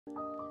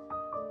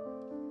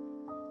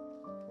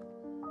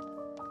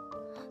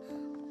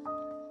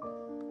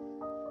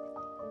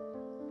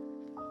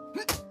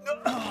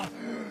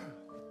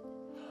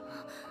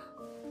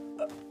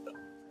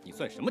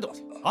算什么东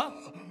西啊？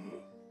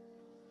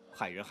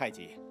害人害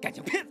己，感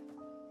情骗子！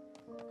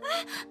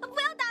哎，不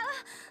要打了，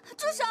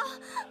住手！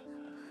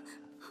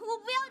我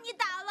不要你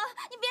打了，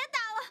你别打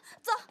了，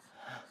走，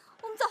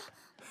我们走。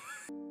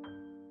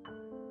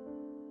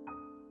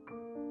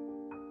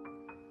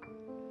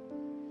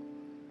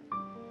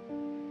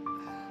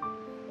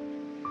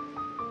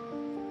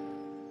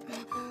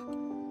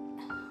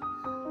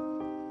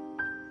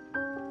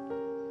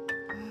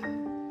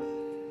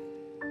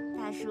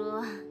大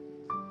叔，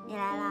你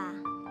来啦。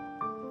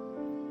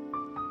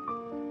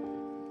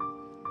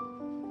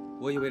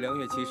 我以为梁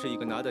月琪是一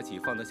个拿得起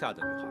放得下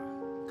的女孩，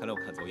看来我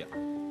看走眼了。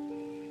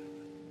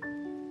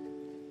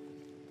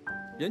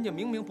人家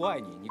明明不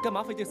爱你，你干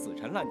嘛非得死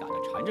缠烂打的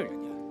缠着人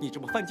家？你这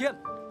不犯贱吗？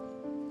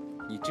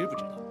你知不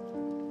知道，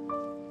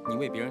你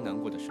为别人难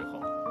过的时候，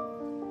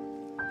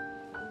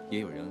也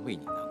有人为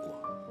你难过。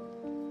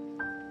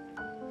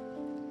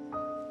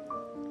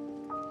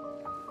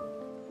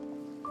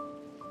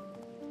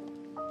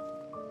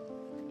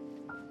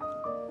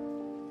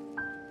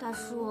大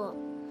叔。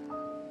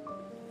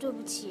 对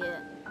不起，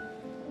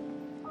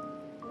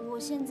我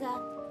现在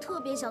特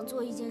别想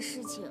做一件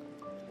事情。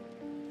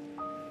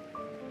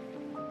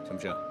什么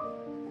事？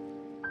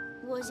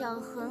我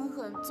想狠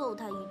狠揍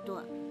他一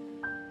顿。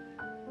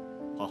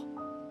好。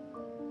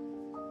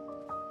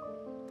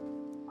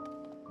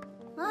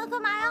啊，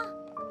干嘛呀？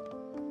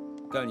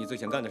干你最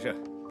想干的事。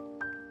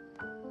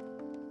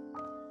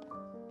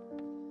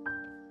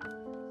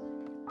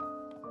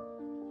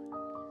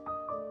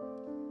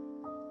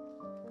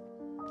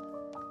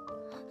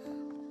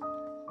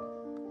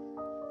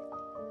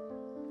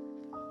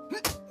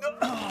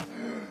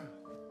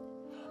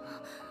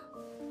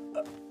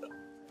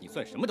 你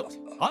算什么东西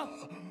啊？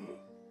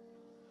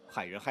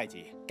害人害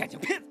己，感情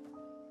骗子！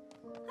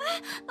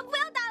哎，不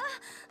要打了，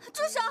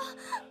住手！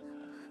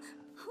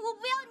我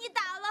不要你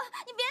打了，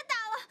你别打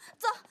了，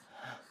走，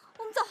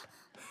我们走。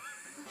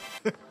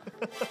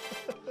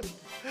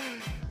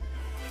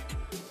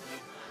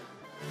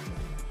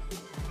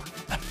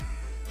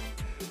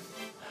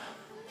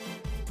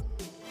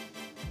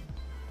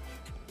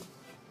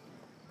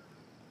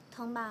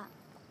疼吧？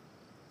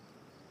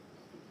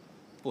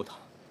不疼。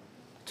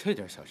 这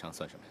点小伤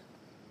算什么呀？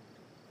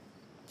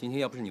今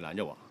天要不是你拦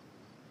着我，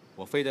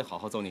我非得好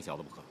好揍那小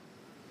子不可。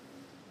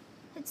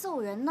还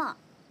揍人呢？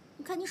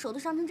你看你手都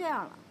伤成这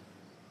样了。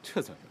这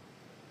算什么？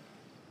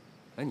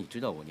哎，你知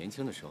道我年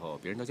轻的时候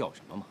别人都叫我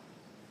什么吗？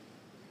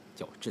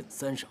叫我镇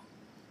三省。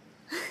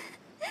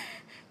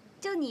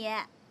就你，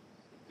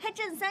还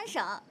镇三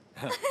省？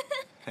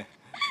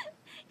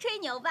吹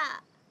牛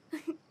吧？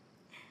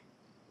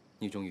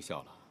你终于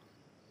笑了。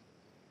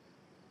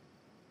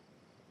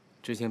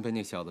 之前被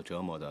那小子折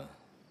磨的，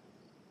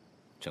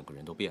整个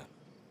人都变了。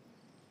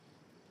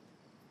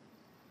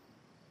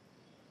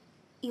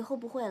以后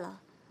不会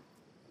了，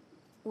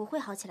我会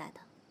好起来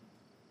的。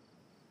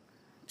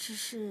只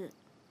是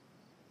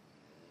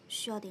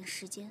需要点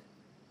时间。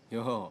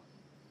哟，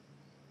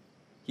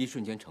一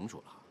瞬间成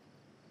熟了。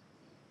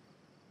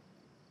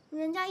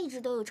人家一直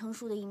都有成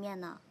熟的一面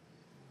呢，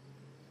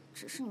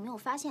只是你没有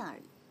发现而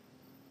已。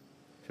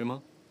是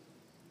吗？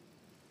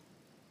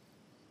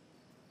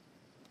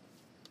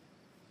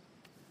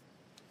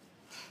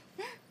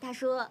 大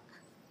叔，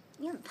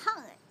你很胖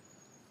哎。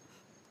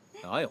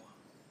哪有啊，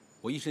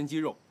我一身肌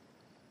肉。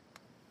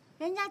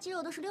人家肌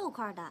肉都是6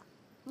块的，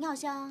你好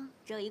像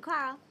只有1块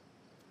啊。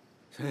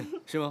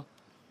是吗？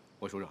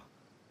我数数。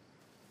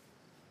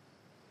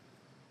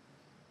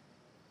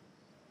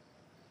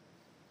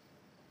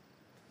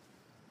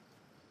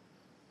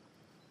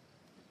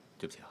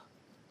对不起啊。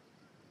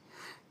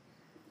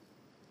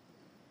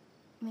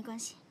没关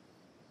系。